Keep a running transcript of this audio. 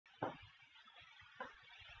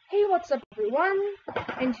what's up everyone?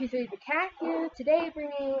 N23 the Cat here, today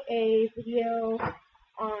bringing a video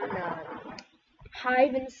on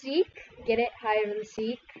hide and seek. Get it? Hide and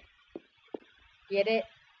seek. Get it?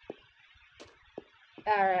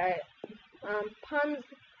 Alright.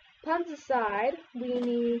 Puns aside, we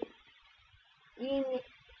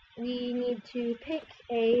need to pick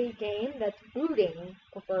a game that's booting,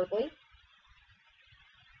 preferably.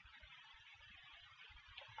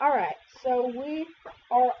 Alright, so we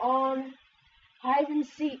are on hide and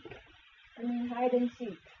seek. Hide and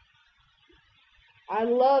seek. I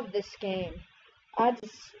love this game. I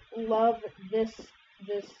just love this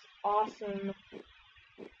awesome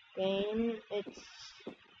game. It's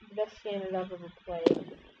the best game that I've ever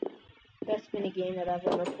played. Best mini game that I've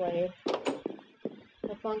ever played.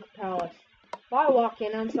 The Funk Palace. If I walk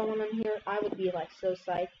in on someone in here, I would be like so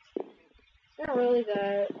psyched. It's not really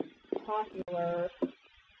that popular.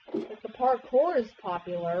 Like, the parkour is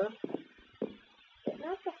popular, but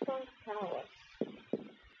not the Funk Palace.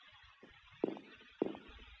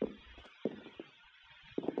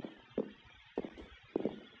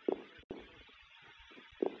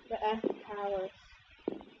 The F Palace.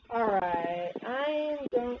 Alright,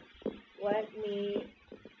 don't let me...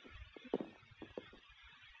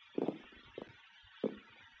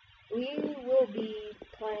 We will be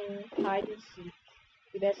playing hide and seek,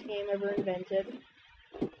 the best game ever invented.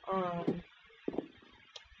 On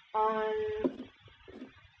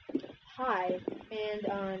Hive and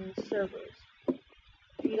on servers.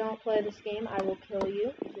 If you don't play this game, I will kill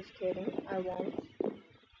you. Just kidding, I won't.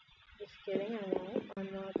 Just kidding, I won't. I'm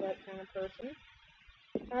not that kind of person.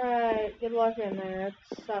 Alright, good luck in there. It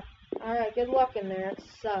sucks. Alright, good luck in there. It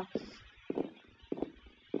sucks.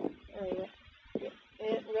 There you go.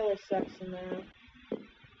 It really sucks in there.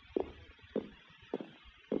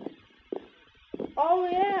 Oh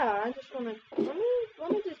yeah, I just wanna let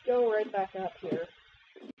me just go right back up here.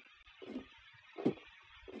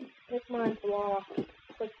 Pick my block,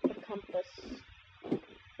 click the compass. I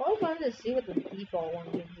always wanted to see what the default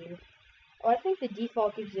one gives you. Oh, I think the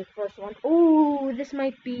default gives you the first one. Ooh, this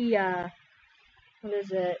might be what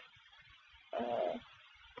is it?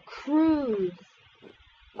 Cruise.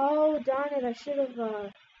 Oh darn it, I should have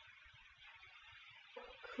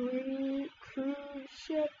cruise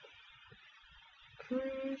ship.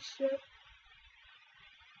 Cruise ship.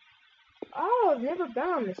 Oh, I've never been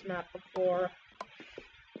on this map before.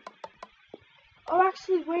 Oh,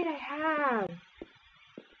 actually, wait, I have.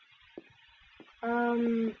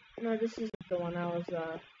 No, this isn't the one I was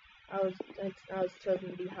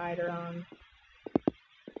chosen to be hider on.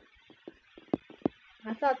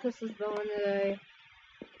 I thought this was the one that I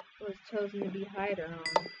was chosen to be hider on.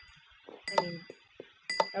 I mean,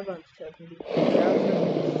 everyone's chosen to be hider.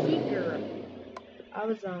 I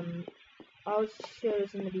was chosen to be seeker. I was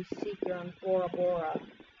chosen to be seeker on Bora Bora.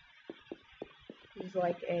 It's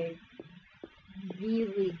like a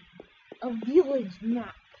village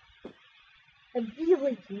map. A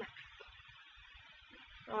village map.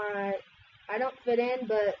 Alright. I don't fit in,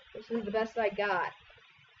 but this is the best I got.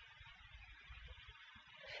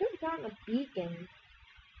 Should have gotten a beacon.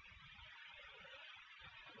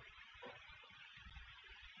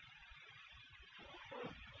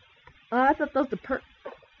 Oh, I thought that was the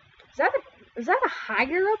is that a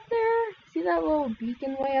hider up there? See that little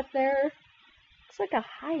beacon way up there? Looks like a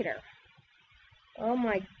hider. Oh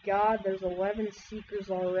my god, there's 11 seekers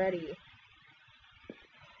already.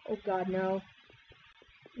 Oh god, no.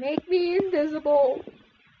 Make me invisible.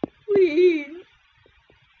 Please.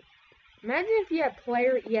 Imagine if you had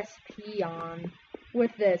player ESP on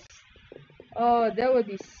with this. Oh, that would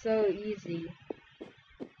be so easy.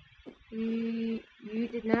 You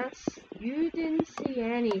didn't see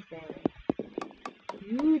anything.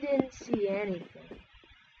 You didn't see anything.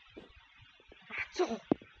 That's all.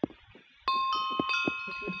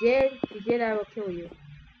 If you did, I will kill you.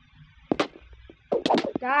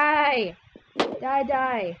 Die! Die,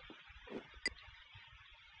 die.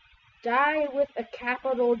 Die with a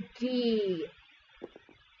capital D.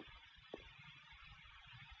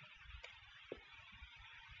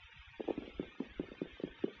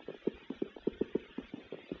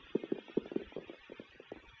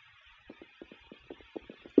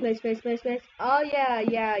 Space. Oh yeah.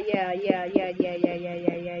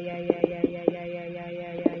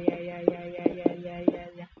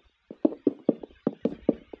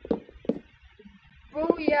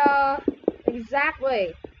 Booyah!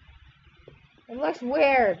 Exactly. It looks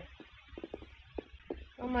weird.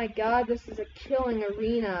 Oh my god, this is a killing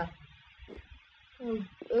arena. Oh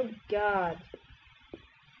god.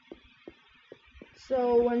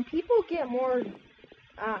 So when people get more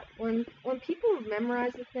when people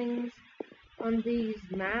memorize the things on these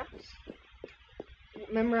maps,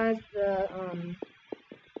 memorize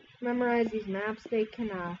these maps, they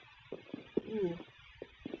can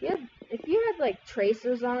if you had like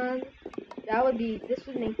tracers on, this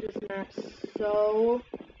would make this map so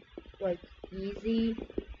like easy.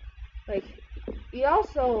 Like you'd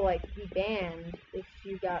also like be banned if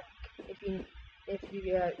you got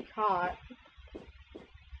caught.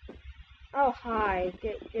 Oh hi,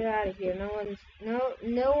 get out of here. No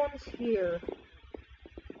one's here.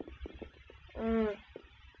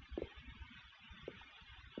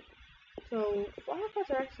 So flower pots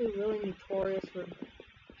are actually really notorious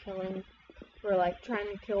for like trying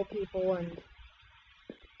to kill people, and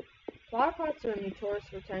flower pots are notorious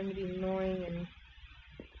for trying to be annoying, and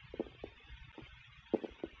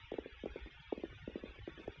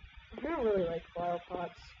I don't really like flower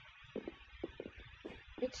pots.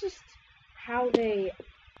 It's just how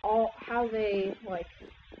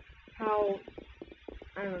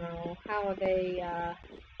I don't know, how they,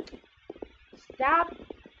 stop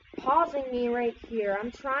pausing me right here.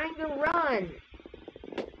 I'm trying to run.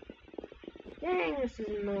 Dang, this is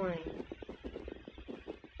annoying.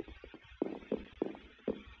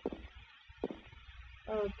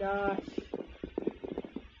 Oh gosh.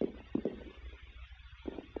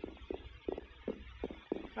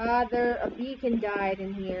 A beacon died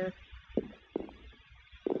in here.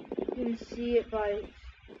 You can see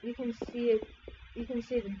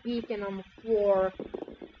the beacon on the floor,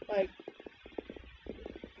 like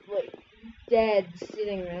dead,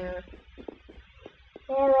 sitting there.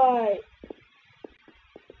 Alright.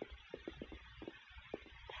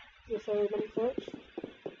 Guess everybody first.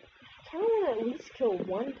 I kinda wanna at least kill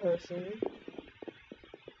one person.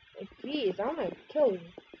 Like, geez, I'm gonna kill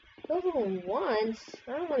them once. I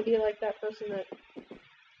don't wanna be like that person that,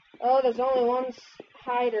 oh, there's only one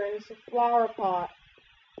hider and it's a flower pot.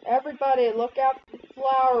 Everybody, look out for the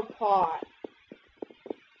flower pot.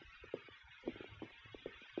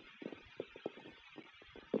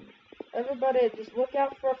 Everybody, just look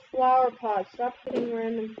out for a flower pot. Stop hitting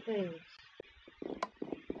random things.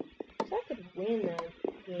 Because I could win a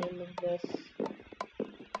game of this.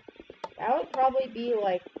 That would probably be,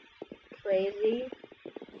 like, crazy.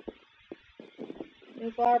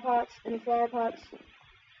 Any flower pots? Any flower pots?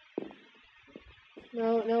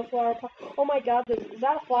 No flower pot. Oh my god, is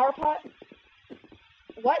that a flower pot?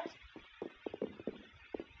 What?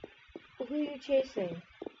 Who are you chasing?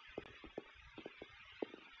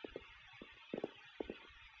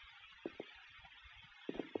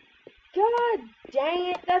 God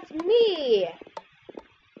dang it, that's me!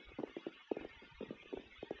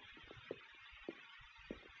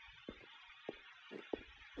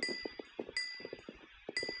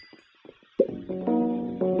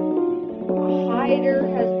 Hider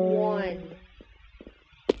has won.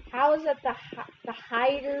 How is it the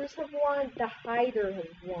hiders have won? The hider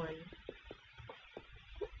has won.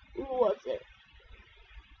 Who was it?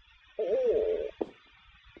 Oh.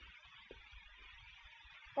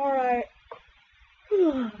 Alright.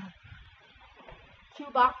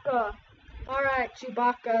 Chewbacca. Alright,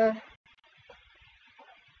 Chewbacca.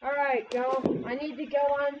 Alright, go. I need to go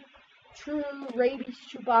on true rabies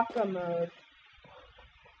Chewbacca mode.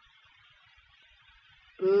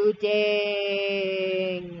 Booting.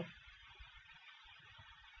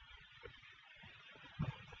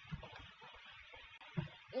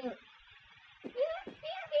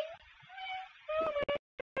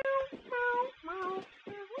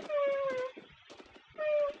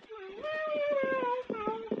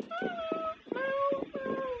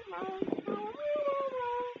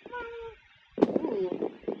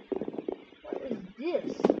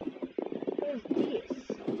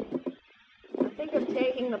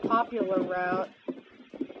 Taking the popular route.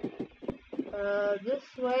 This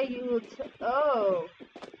way you will oh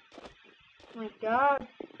my god.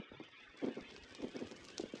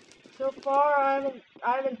 So far I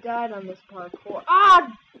haven't died on this parkour. Ah!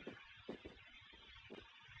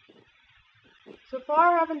 So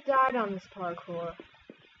far I haven't died on this parkour.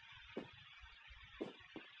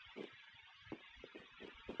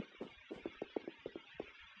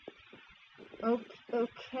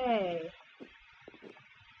 Okay.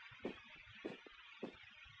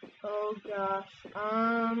 Oh gosh.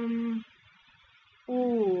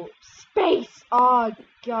 Ooh. Space! Oh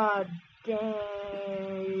god damn.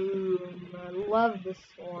 I love this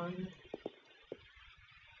one.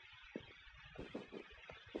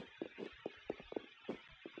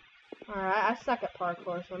 Alright, I suck at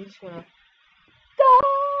parkour, so I'm just gonna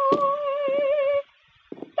die!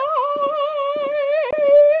 Die!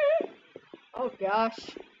 Oh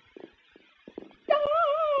gosh.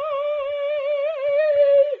 Die!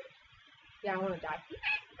 want to die.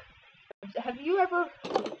 Have you ever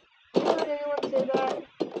heard anyone say that?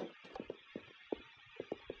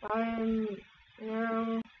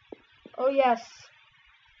 No. Oh yes.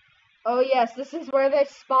 Oh yes, this is where they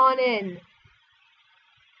spawn in.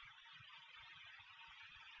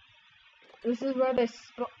 This is where they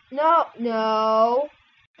spawn. No.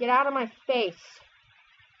 Get out of my face.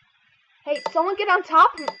 Hey, someone get on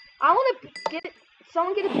top of me. I want to get it.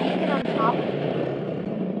 Someone get a beacon on top of me.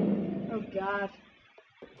 Oh god.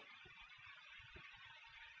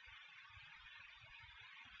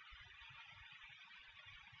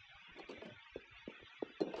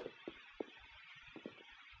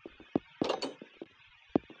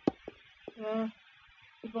 Yeah.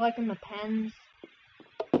 People liking the pens.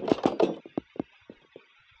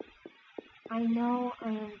 I know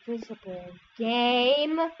I'm invisible.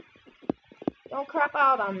 Game! Don't crap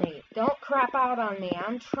out on me. Don't crap out on me.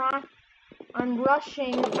 I'm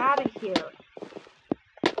rushing out of here.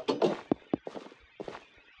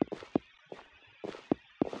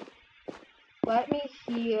 Let me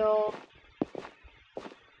heal.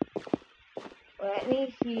 Let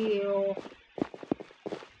me heal.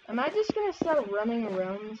 Am I just gonna start running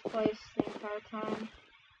around this place the entire time?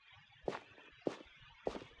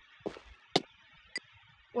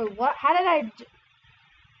 Wait, what? How did I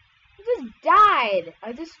just died.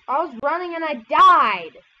 I was running and I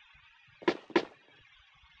died.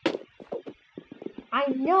 I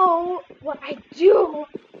know what I do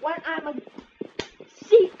when I'm a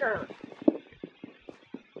seeker.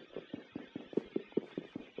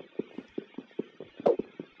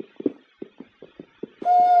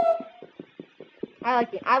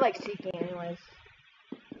 I like seeking anyways.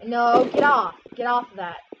 No, get off of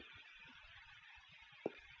that.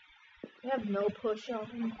 I have no push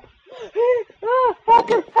on.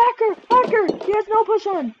 Hacker! He has no push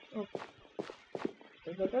on. Oh.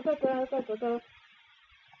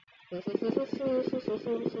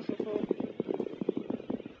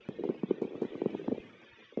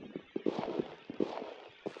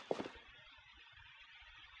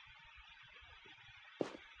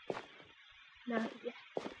 Not yet.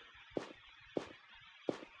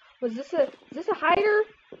 Is this a hider?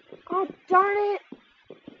 Oh darn it!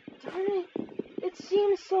 It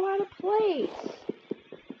seems so out of place.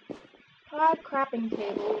 5 crapping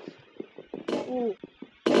tables. Ooh.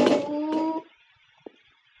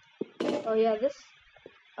 Oh yeah, this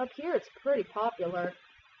up here it's pretty popular.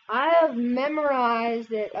 I have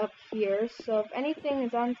memorized it up here, so if anything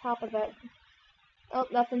is on top of that... Oh,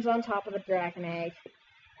 nothing's on top of the dragon egg.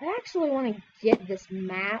 I actually want to get this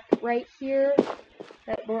map right here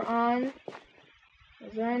that we're on.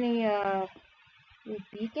 Is there any,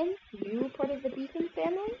 beacon? You part of the beacon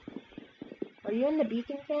family? Are you in the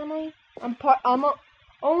beacon family? I'm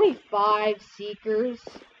only 5 seekers.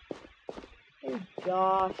 Oh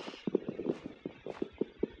gosh.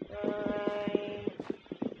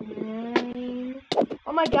 9.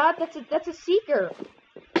 Oh my god, that's a seeker.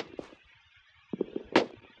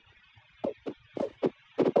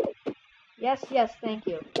 Yes, thank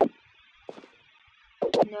you.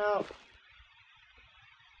 No.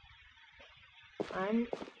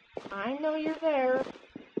 I know you're there.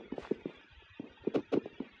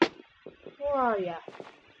 Where are ya?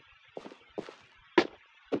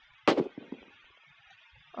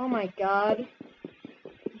 Oh my god.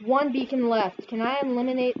 1 beacon left. Can I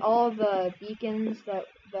eliminate all the beacons that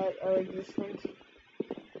are existent?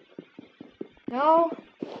 No?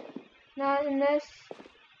 Not in this?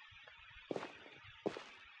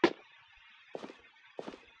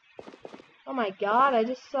 Oh my god, I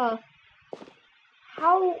just saw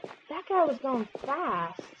how that guy was going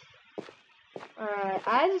fast. Alright,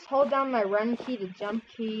 I just hold down my run key, the jump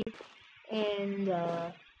key, and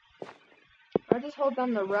I just hold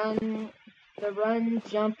down the run,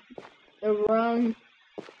 jump, the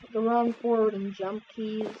run forward and jump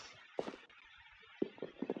keys.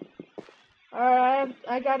 Alright,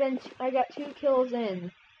 I got 2 kills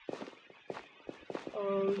in.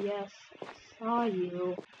 Oh yes, I saw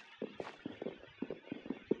you.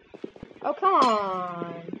 Oh come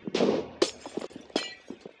on.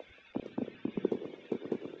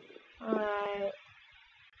 Alright.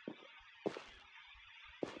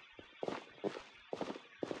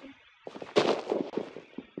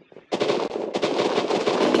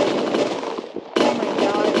 Oh my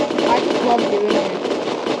god, I just love doing it.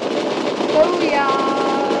 Oh yeah.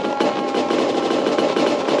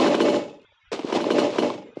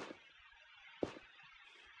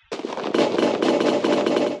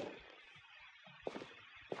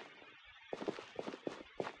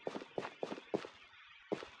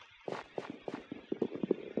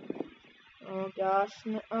 Oh gosh,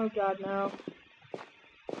 oh god, no.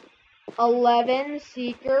 11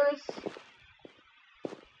 seekers.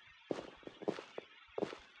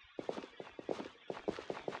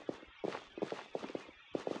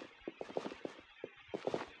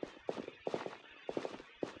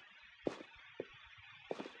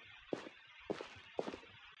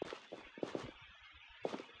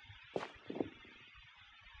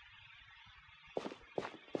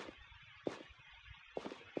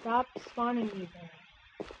 Stop spawning me there.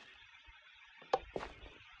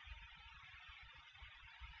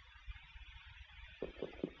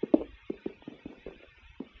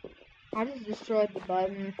 I just destroyed the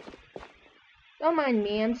button. Don't mind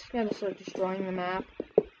me, I'm just gonna start destroying the map.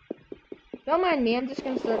 Don't mind me, I'm just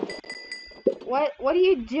gonna start... What are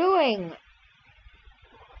you doing?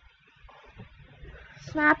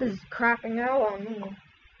 This map is crapping out on me.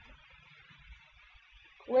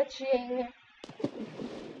 Glitching.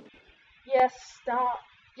 Yes, stop.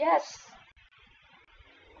 Yes!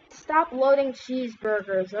 Stop loading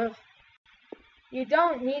cheeseburgers. Ugh. You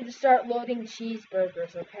don't need to start loading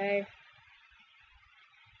cheeseburgers, okay?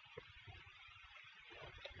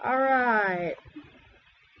 Alright.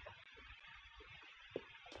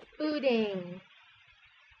 Booting.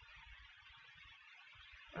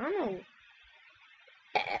 I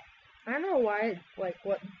don't know why, like,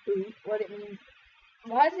 what it means.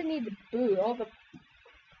 Why does it need to boot? All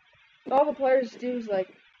the players do is, like,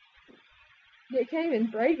 they can't even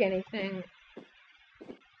break anything.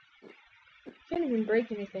 Can't even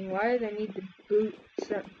break anything. Why do they need to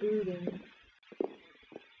start booting?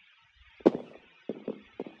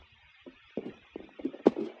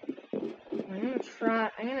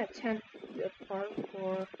 I'm gonna attempt the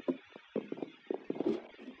parkour.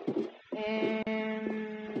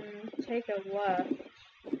 And take a left.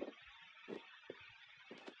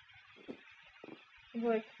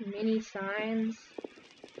 Like mini signs.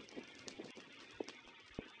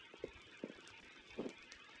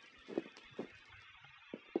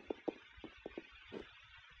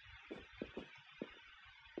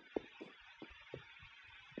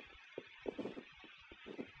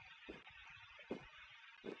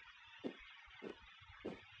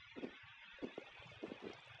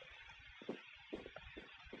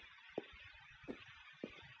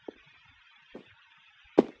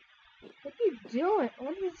 What are you doing?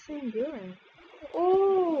 What is this thing doing?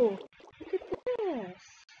 Oh, look at this.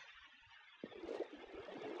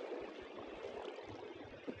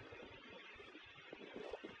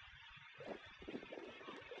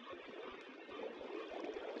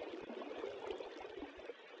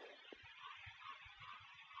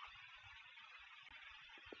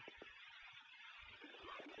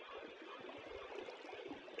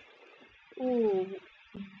 Ooh,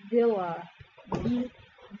 Villa.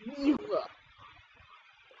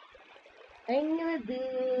 I'm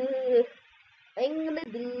gonna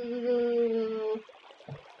do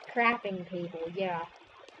crafting table, yeah.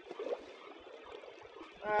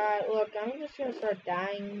 Alright, look, I'm just gonna start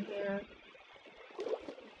dying here.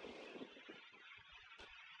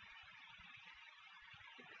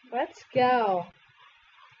 Let's go.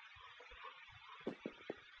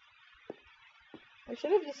 I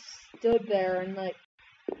should have just stood there and, like,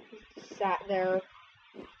 just sat there.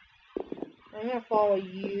 I'm gonna follow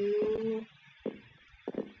you.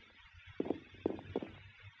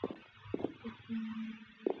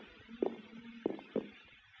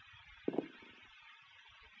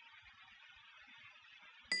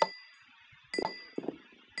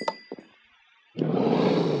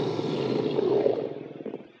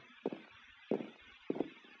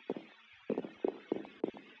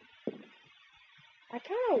 I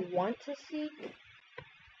kind of want to seek,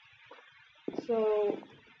 so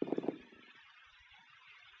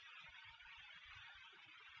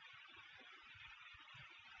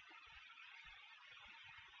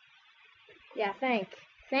yeah, thank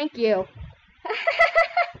you.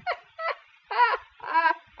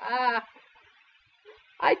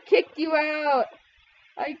 I kicked you out.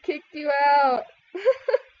 I kicked you out.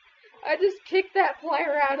 I just kicked that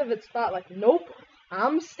player out of its spot. Like, nope,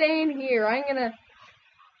 I'm staying here.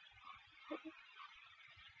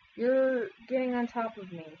 You're getting on top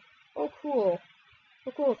of me. Oh, cool.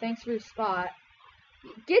 Oh, cool. Thanks for your spot.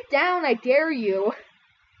 Get down, I dare you.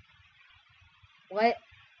 What?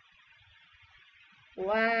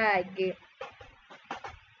 Lag.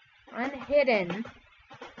 Unhidden.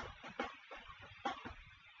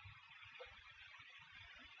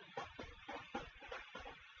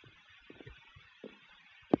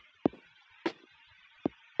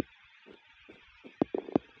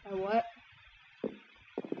 What?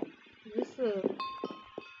 Is this a...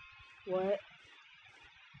 What?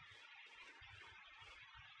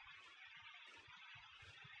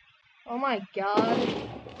 Oh my god.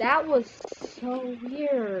 That was so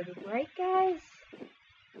weird, right guys?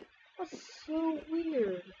 That was so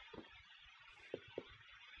weird.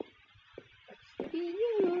 Sucks to be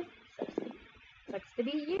you. Sucks to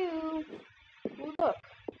be you. Ooh, look.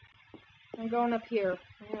 I'm going up here.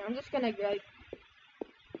 I'm just gonna like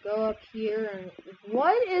go up here and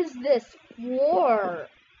what is this floor?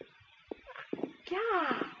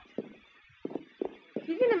 God. If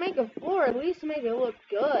you're gonna make a floor, at least make it look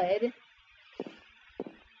good.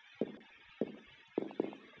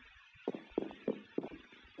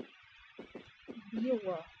 Ew.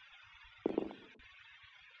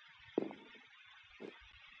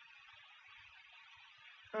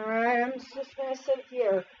 Alright, I'm just gonna sit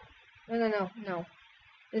here. No.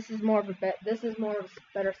 This is more of a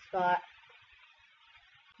better spot.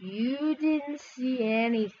 You didn't see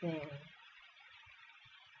anything.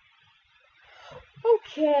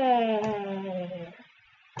 Okay.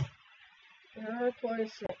 You're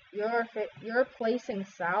placing south. You're facing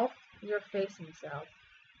south. You're placing south.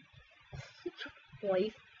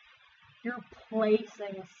 You're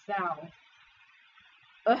placing south.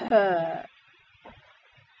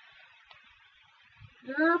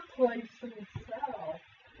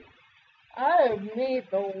 I have made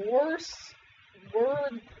the worst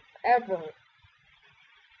word ever.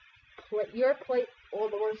 Your plate, or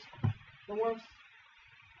the worst.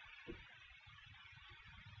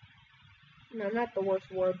 No, not the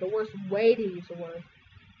worst word. The worst way to use a word.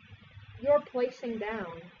 You're placing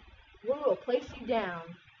down. We will place you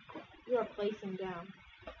down. You are placing down.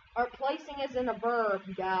 Our placing is in a verb,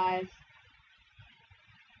 you guys.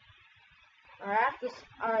 I have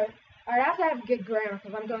to have good grammar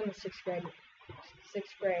because I'm going to 6th grade.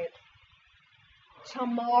 6th grade.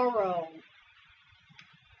 Tomorrow.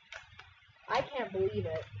 I can't believe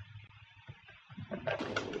it.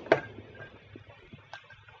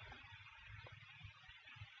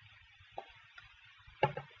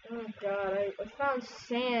 Oh god, I found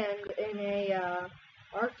sand in a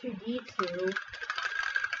R2D2.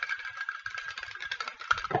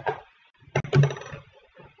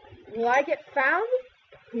 Will I get found?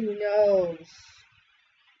 Who knows?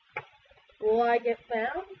 Will I get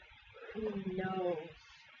found? Who knows?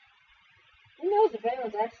 Who knows if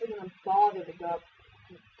anyone's actually gonna bother to go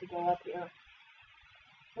up here?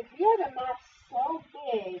 If you had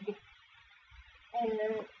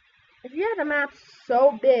a map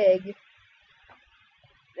so big,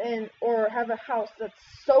 or have a house that's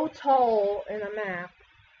so tall in a map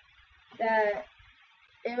that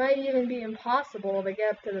it might even be impossible to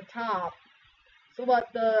get up to the top. So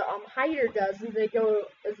what the hider does is they go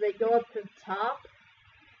up to the top,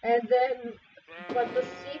 and then but the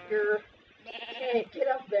seeker can't get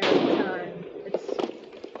up there in time. It's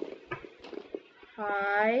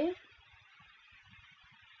hi.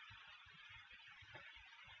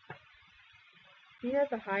 You know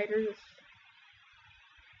the hiders.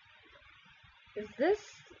 Is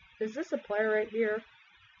this a player right here?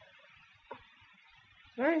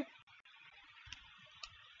 Right.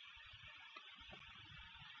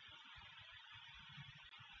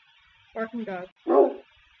 Barking dog. Bucky,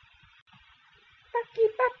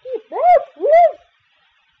 woof, woof.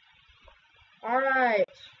 Alright.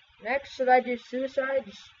 Next, should I do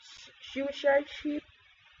suicide? Suicide sheep?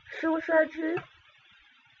 Suicide sheep?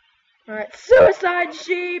 Alright, suicide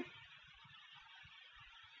sheep!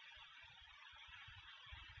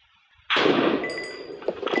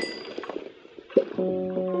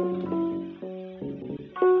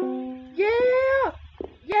 Yeah!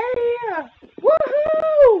 Yeah!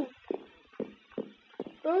 Woohoo!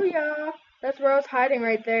 Booyah! That's where I was hiding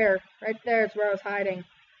right there. Right there is where I was hiding.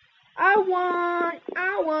 I won!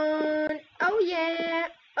 Oh yeah!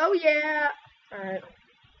 Oh yeah! Alright.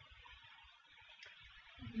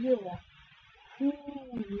 Yeah.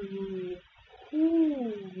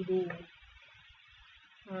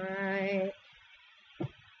 Alright.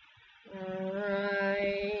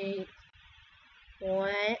 Alright.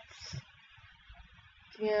 Let's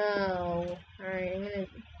go. Alright, I'm gonna.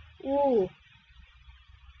 Ooh.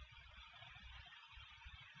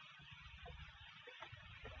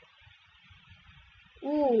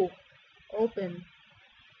 Ooh. Open.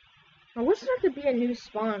 I wish there could be a new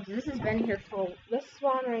spawn, because this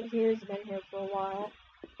spawn right here has been here for a while.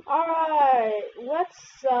 Alright,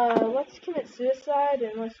 let's commit suicide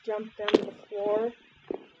and let's jump down to the floor.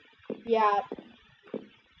 Yeah.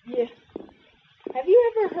 Have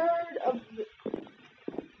you ever heard of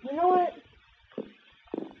you know what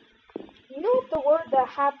the word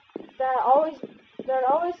that always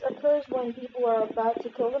occurs when people are about to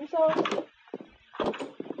kill themselves?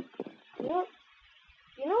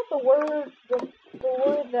 You know the word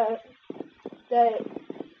that that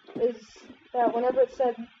is that whenever it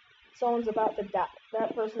said someone's about to die,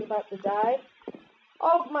 that person's about to die.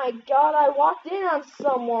 Oh my god, I walked in on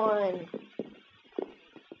someone!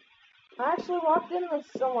 I actually walked in on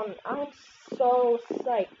someone. I'm so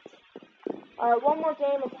psyched. Alright, one more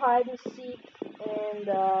game of hide and seek, and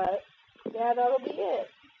yeah, that'll be it.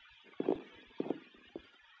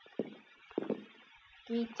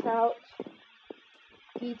 Geeked out.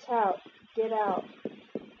 Geeked out. Get out.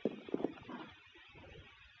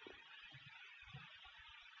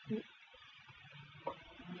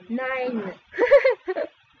 Nine.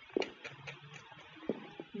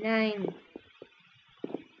 9.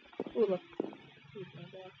 Ooh, look.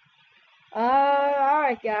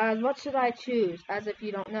 Alright guys, what should I choose? As if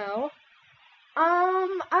you don't know. I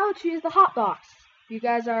will choose the hot box. If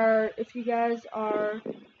you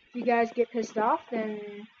guys get pissed off,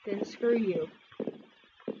 then screw you.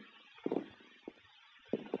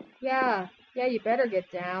 Yeah, you better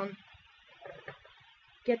get down.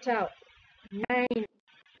 Get out. 9.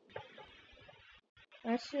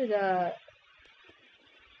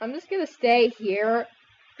 I'm just gonna stay here.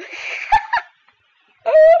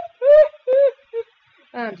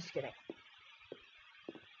 I'm just kidding.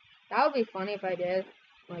 That would be funny if I did.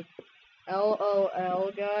 Like,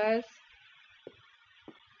 LOL, guys.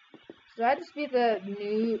 Should I just be the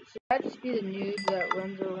noob that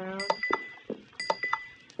runs around?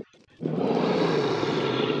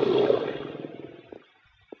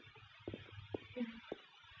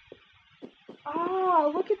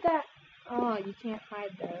 Oh, look at that. Oh, you can't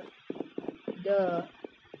hide there. Duh.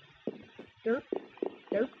 Derp.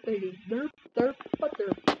 Derp, baby. Derp, derp, but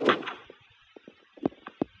derp.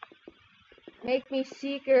 Make me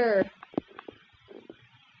seeker.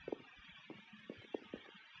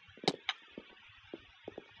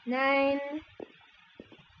 9.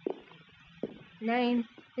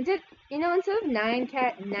 Instead of 9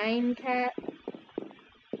 cat, 9 cat.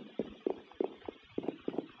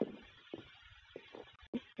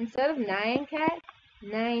 Instead of 9 cat,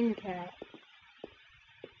 9 cat.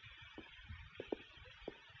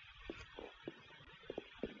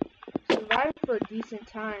 Surviving for a decent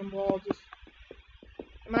time while just...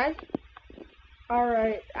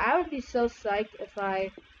 Alright, I would be so psyched if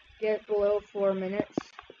I get below 4 minutes.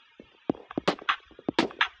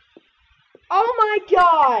 Oh my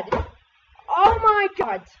god! Oh my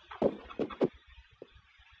god!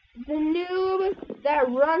 The noob that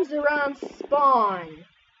runs around spawn.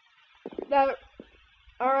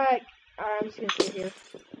 Alright, I'm just gonna sit here.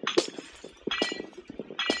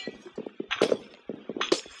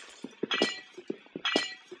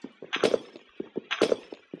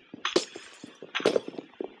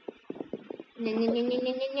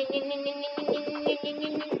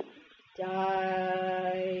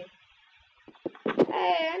 Die.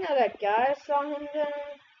 Hey, I know that guy. I saw him down.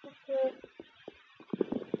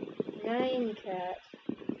 9 cat.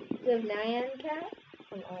 Is it 9 cat?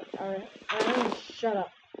 Alright, shut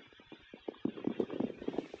up.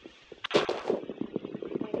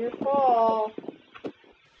 Not your fault.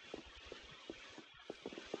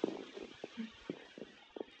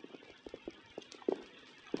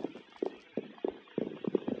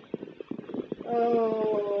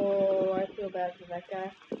 Oh, I feel bad for that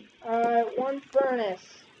guy. Alright, 1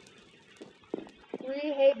 furnace. 3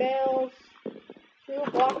 hay bales.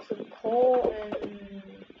 2 blocks of coal, and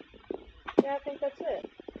yeah, I think that's it.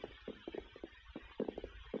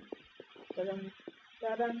 Da-dum,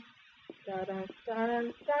 da-dum, da-dum,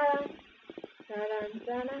 da-dum, da-dum, da-dum,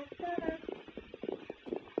 da-dum, da-dum.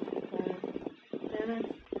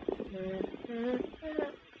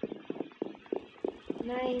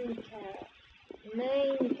 9 cat.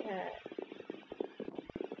 9 cat.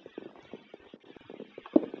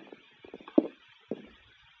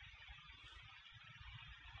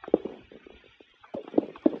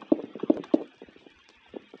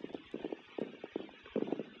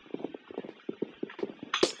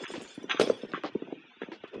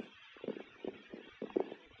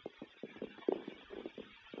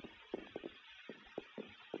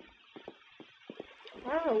 I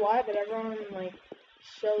don't know why, but everyone, like,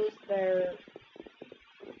 shows their,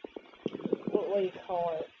 what do you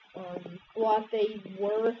call it, what they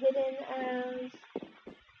were hidden as,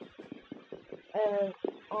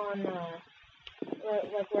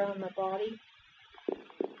 right on the body.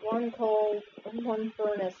 1 coal, 1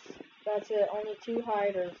 furnace, that's it, only 2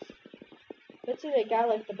 hiders. Bet you they got,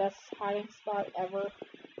 like, the best hiding spot ever.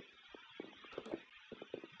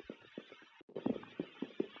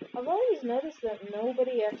 I've always noticed that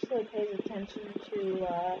nobody actually pays attention to,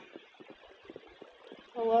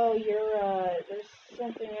 hello, there's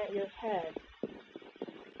something at your head.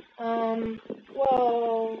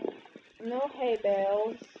 Whoa. No hay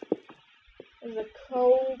bales. There's a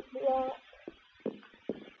coal block.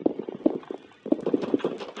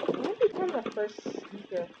 I'm gonna become the first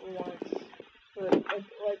speaker for once.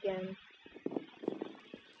 Again.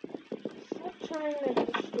 Stop trying to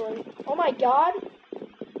destroy. Oh my god!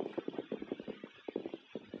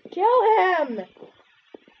 Kill him!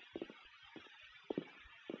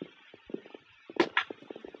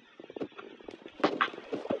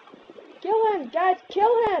 Kill him! Guys,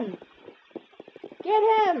 kill him! Get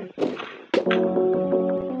him!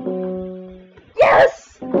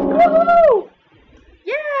 Yes! Woohoo!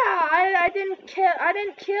 Yeah, I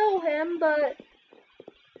didn't kill him, but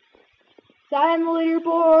is that on the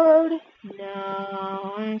leaderboard?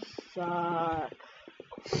 No, I suck.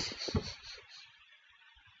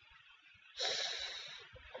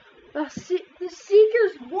 The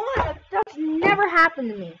Seekers won! That's never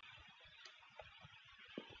happened to me.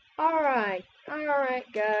 Alright,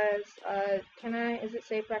 guys. Is it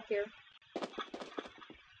safe back here?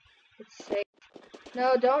 It's safe.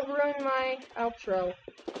 No, don't ruin my outro.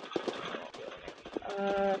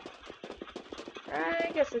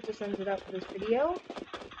 I guess it just ends it up for this video.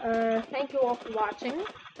 Thank you all for watching.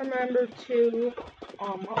 Remember to,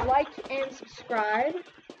 like and subscribe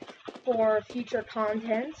for future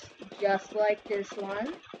content, just like this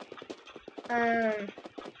one.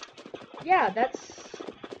 Yeah,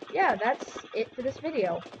 that's it for this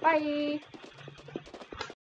video. Bye!